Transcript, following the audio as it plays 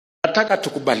nataka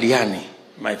tukubaliane,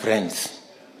 my friends,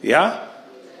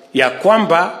 ya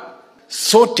kwamba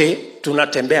sote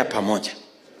tunatembea pamoja.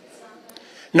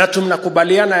 Na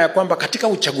tunakubaliana ya kwamba katika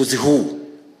uchaguzi huu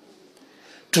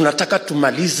tunataka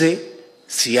tumalize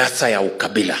siasa ya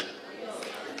ukabila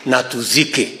na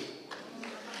tuzike.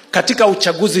 Katika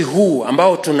uchaguzi huu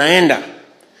ambao tunaenda,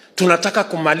 tunataka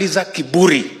kumaliza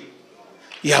kiburi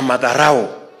ya madharau,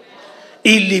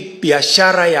 ili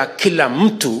biashara ya kila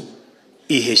mtu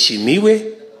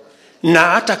iheshimiwe, na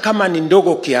hata kama ni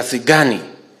ndogo kiasi gani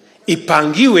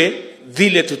ipangiwe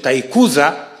vile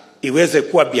tutaikuza iweze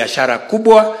kuwa biashara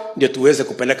kubwa, ndio tuweze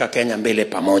kupeleka Kenya mbele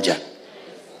pamoja.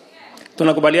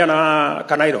 Tunakubaliana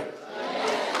Kanairo?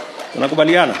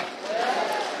 Tunakubaliana?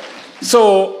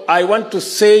 So I want to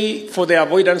say, for the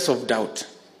avoidance of doubt,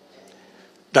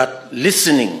 that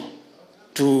listening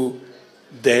to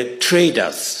the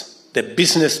traders, the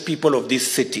business people of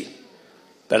this city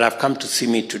that have come to see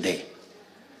me today,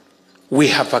 we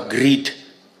have agreed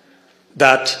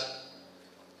that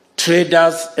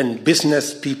traders and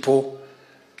business people,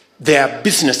 their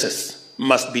businesses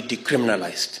must be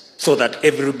decriminalized so that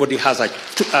everybody has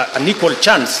an equal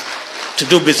chance to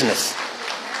do business.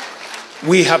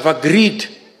 We have agreed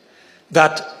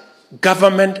that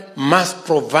government must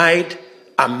provide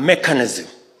a mechanism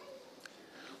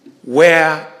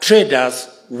where traders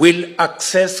will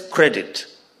access credit.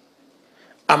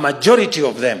 A majority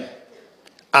of them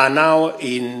are now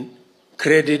in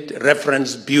Credit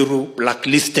Reference Bureau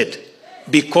blacklisted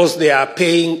because they are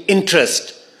paying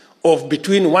interest of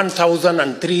between 1,000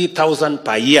 and 3,000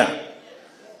 per year.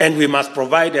 And we must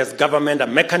provide as government a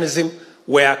mechanism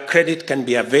where credit can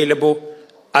be available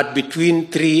at between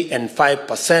 3 and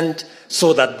 5%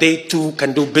 so that they too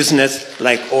can do business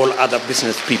like all other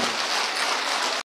business people.